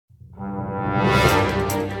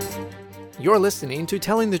You're listening to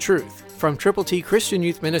Telling the Truth from Triple T Christian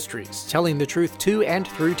Youth Ministries, telling the truth to and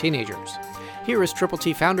through teenagers. Here is Triple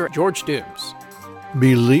T founder George Dooms.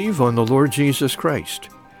 Believe on the Lord Jesus Christ.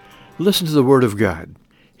 Listen to the Word of God.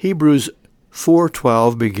 Hebrews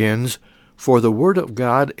 4:12 begins, "For the Word of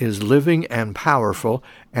God is living and powerful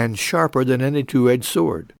and sharper than any two-edged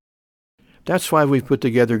sword." That's why we've put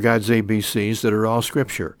together God's ABCs that are all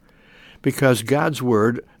Scripture, because God's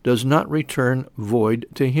Word does not return void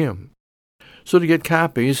to Him. So to get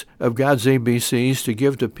copies of God's ABCs to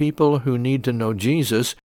give to people who need to know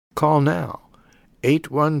Jesus, call now,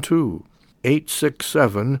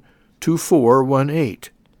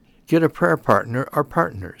 812-867-2418. Get a prayer partner or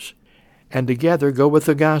partners, and together go with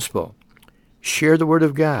the gospel. Share the Word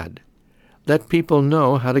of God. Let people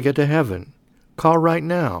know how to get to heaven. Call right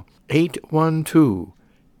now,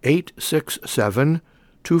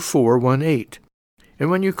 812-867-2418.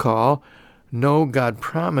 And when you call, know God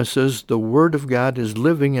promises the Word of God is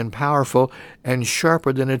living and powerful and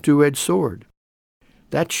sharper than a two-edged sword.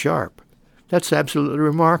 That's sharp. That's absolutely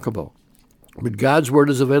remarkable. But God's Word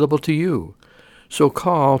is available to you. So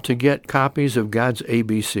call to get copies of God's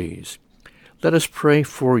ABCs. Let us pray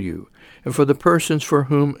for you and for the persons for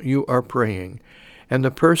whom you are praying, and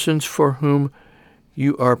the persons for whom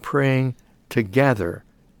you are praying together.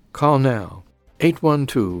 Call now,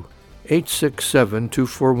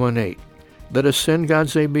 812-867-2418. Let us send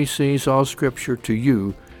God's ABCs, all Scripture, to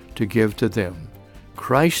you to give to them.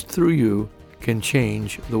 Christ through you can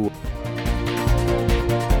change the world.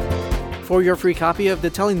 For your free copy of the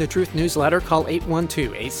Telling the Truth newsletter, call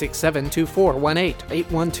 812-867-2418,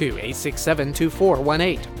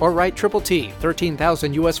 812-867-2418, or write Triple T,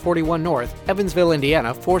 13,000 U.S. 41 North, Evansville,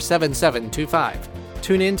 Indiana, 47725.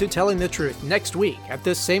 Tune in to Telling the Truth next week at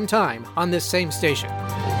this same time on this same station.